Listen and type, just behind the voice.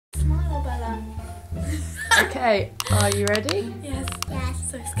Oh, Bella. Okay, are you ready? Yes.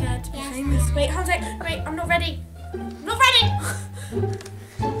 Yes. So scared to be Yes. famous. Wait, hold on. Wait, I'm not ready. I'm not ready.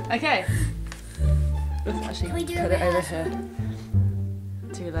 Okay. Let's actually Can we do put a it over rehearsal?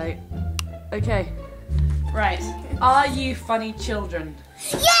 here. Too late. Okay. Right. Are you funny children?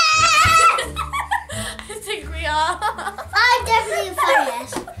 Yeah! I think we are. I'm definitely the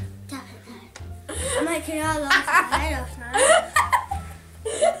funniest. Definitely. I'm making our laugh my head off now.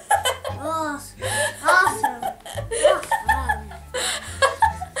 Awesome. Awesome.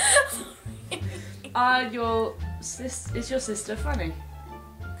 Awesome. Is your sister funny?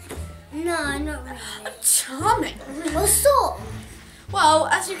 No, not really. Charming. Well, sort of. Well,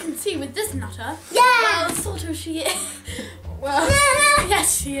 as you can see with this nutter, Yeah! well, sort of she is. Well,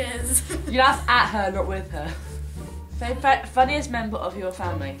 yes, she is. You laugh at her, not with her. Funniest member of your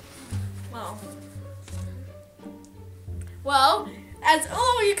family? Well, as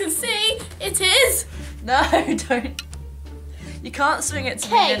all you can see, it is. No, don't. You can't swing it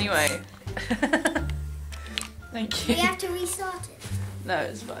to me Kate. anyway. Thank We you. have to restart it. No,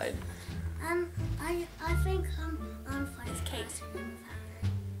 it's fine. I think I'm fine. It's Kate.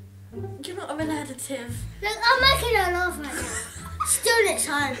 You're not a relative. Look, I'm making her laugh right now. Still it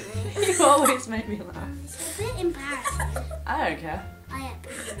silently. You always make me laugh. It's a bit embarrassing. I don't care. I am.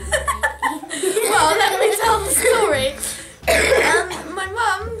 Well, let me tell the story. My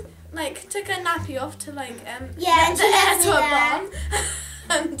mum took her nappy off to Yeah, let the she air left to me a there.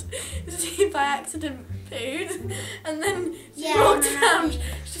 barn, and she by accident pooed, and then she Yeah, walked my around. nappy.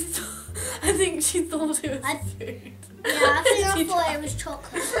 I think she thought it was food. Yeah, I think I She thought tried. it was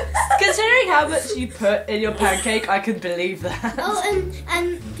chocolate. Considering how much you put in your pancake, I can believe that. Oh,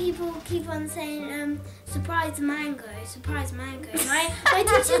 and people keep on saying, surprise mango, surprise mango. My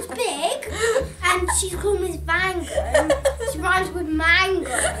teacher's big, and she's called Miss Mango. She rhymes with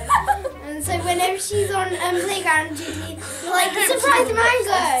mango. And so whenever she's on playground duty, you're like, surprise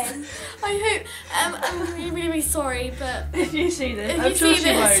mango. I hope. I'm really, really, really sorry, but If you see this, If I'm you sure see she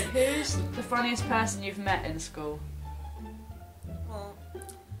this. won't. Who's the funniest person you've met in school?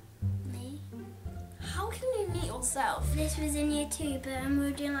 Me? how can you meet yourself? This was in year 2, but we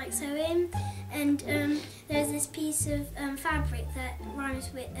were doing sewing, and there's this piece of fabric that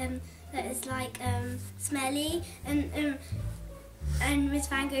rhymes with that is smelly, and Miss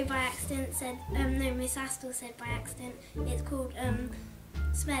Van Gogh by accident said no, Miss Astle said by accident it's called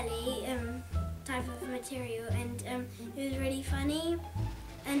smelly type of material, and it was really funny,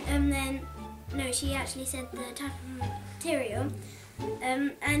 and then no, she actually said the type of material,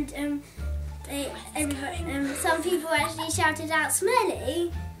 and everybody, some people actually shouted out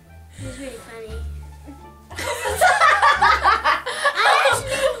smelly. It was really funny.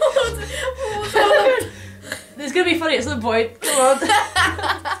 This is gonna be funny at some point. Come on.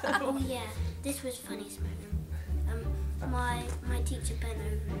 Oh yeah, this was funny moment. My teacher bent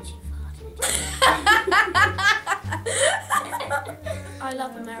over and she farted. I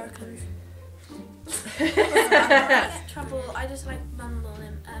love Americans. I get trouble. I just mumble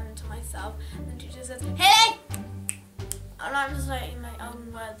to myself, and the teacher says, "Hey!" and I'm just in my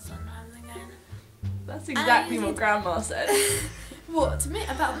own words sometimes again. That's exactly what Grandma said. What to me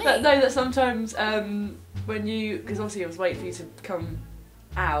about me? That sometimes when you, because obviously I was waiting for you to come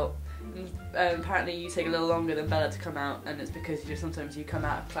out, and apparently you take a little longer than Bella to come out, and it's because sometimes you come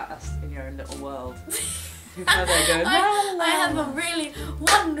out of class in your own little world. You're kind of there going, I have a really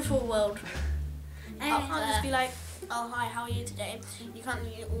wonderful world. I can't just be like, "Oh hi, how are you today?" You can't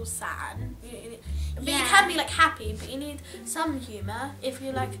be all sad. But you can be happy, but you need some humour if you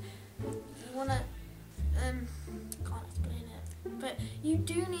you wanna can't explain it. But you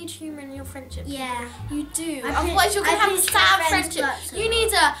do need humour in your friendship. Yeah. You do. I Otherwise you're gonna have a pinched sad my friend's friendship. butts a You lot.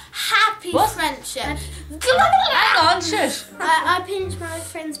 need a happy What? friendship. hang on, shush. I pinch my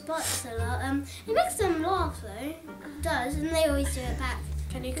friends' butts a lot. It makes them laugh though. It does, and they always do it back.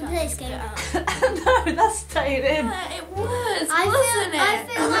 Can you We cut play this this game. bit out? No, that's staying in. Yeah, it was, I wasn't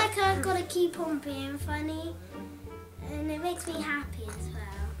it? feel like I've got to keep on being funny, and it makes me happy as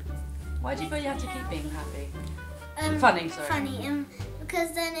well. Why do you feel you have to keep being happy? Um, Funny, sorry. Funny,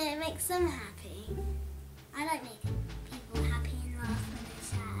 because then it makes them happy. I like making people happy and laugh when they're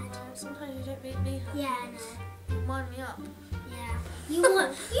sad. Sometimes you don't make me happy. Yeah, I know. You wind me up. Yeah.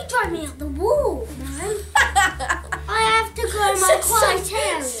 You drive me up the wall, man. I have to go in my quiet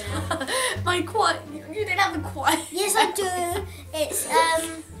area. My quiet. You didn't have the quiet. Yes, I do. It's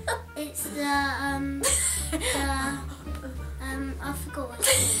I forgot what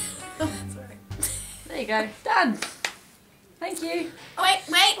it's called. Sorry. There you go. Done. Thank you. Oh, wait.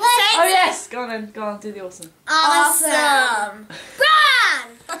 Wait. Oh yes. Go on then. Go on. Do the awesome. Awesome.